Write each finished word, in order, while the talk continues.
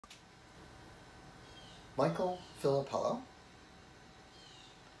Michael Filippello,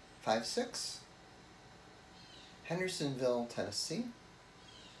 5'6", Hendersonville, Tennessee.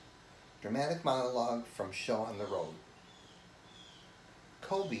 Dramatic monologue from Show on the Road.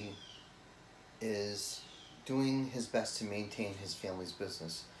 Kobe is doing his best to maintain his family's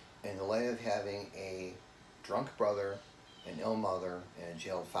business in the light of having a drunk brother, an ill mother, and a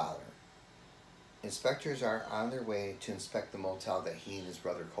jailed father. Inspectors are on their way to inspect the motel that he and his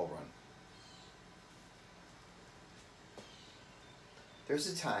brother co-run. There's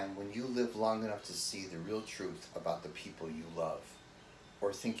a time when you live long enough to see the real truth about the people you love,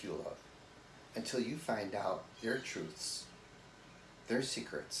 or think you love, until you find out their truths, their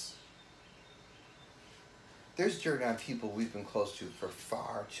secrets. There's dirt on people we've been close to for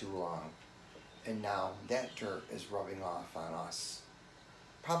far too long, and now that dirt is rubbing off on us.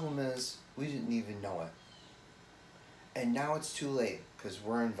 Problem is, we didn't even know it. And now it's too late, because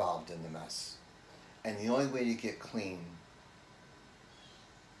we're involved in the mess. And the only way to get clean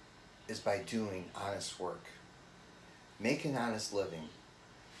is by doing honest work. Make an honest living.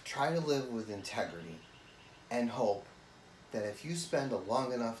 Try to live with integrity, and hope that if you spend a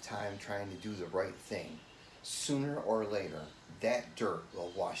long enough time trying to do the right thing, sooner or later, that dirt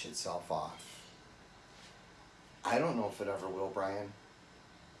will wash itself off. I don't know if it ever will, Brian,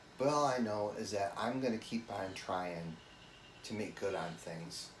 but all I know is that I'm going to keep on trying to make good on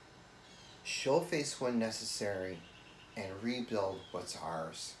things. Show face when necessary, and rebuild what's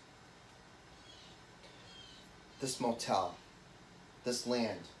ours. This motel, this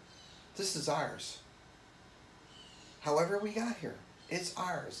land, this is ours. However we got here, it's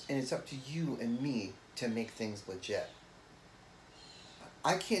ours, and it's up to you and me to make things legit.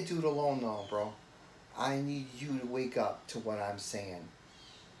 I can't do it alone though, bro. I need you to wake up to what I'm saying.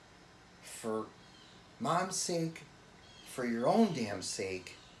 For Mom's sake, for your own damn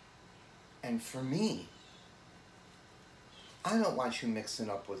sake, and for me. I don't want you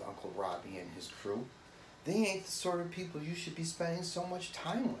mixing up with Uncle Robbie and his crew. They ain't the sort of people you should be spending so much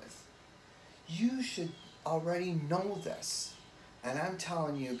time with. You should already know this. And I'm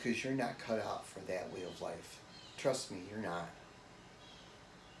telling you because you're not cut out for that way of life. Trust me, you're not.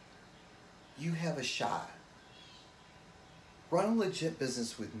 You have a shot. Run a legit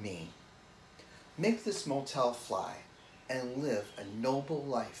business with me. Make this motel fly and live a noble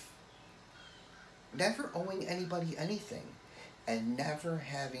life. Never owing anybody anything, and never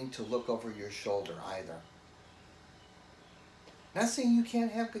having to look over your shoulder either. Not saying you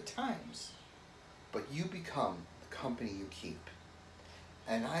can't have good times, but you become the company you keep.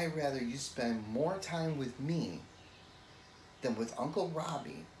 And I'd rather you spend more time with me than with Uncle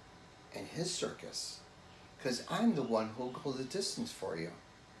Robbie and his circus, because I'm the one who'll go the distance for you.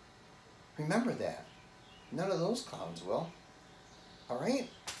 Remember that. None of those clowns will. All right?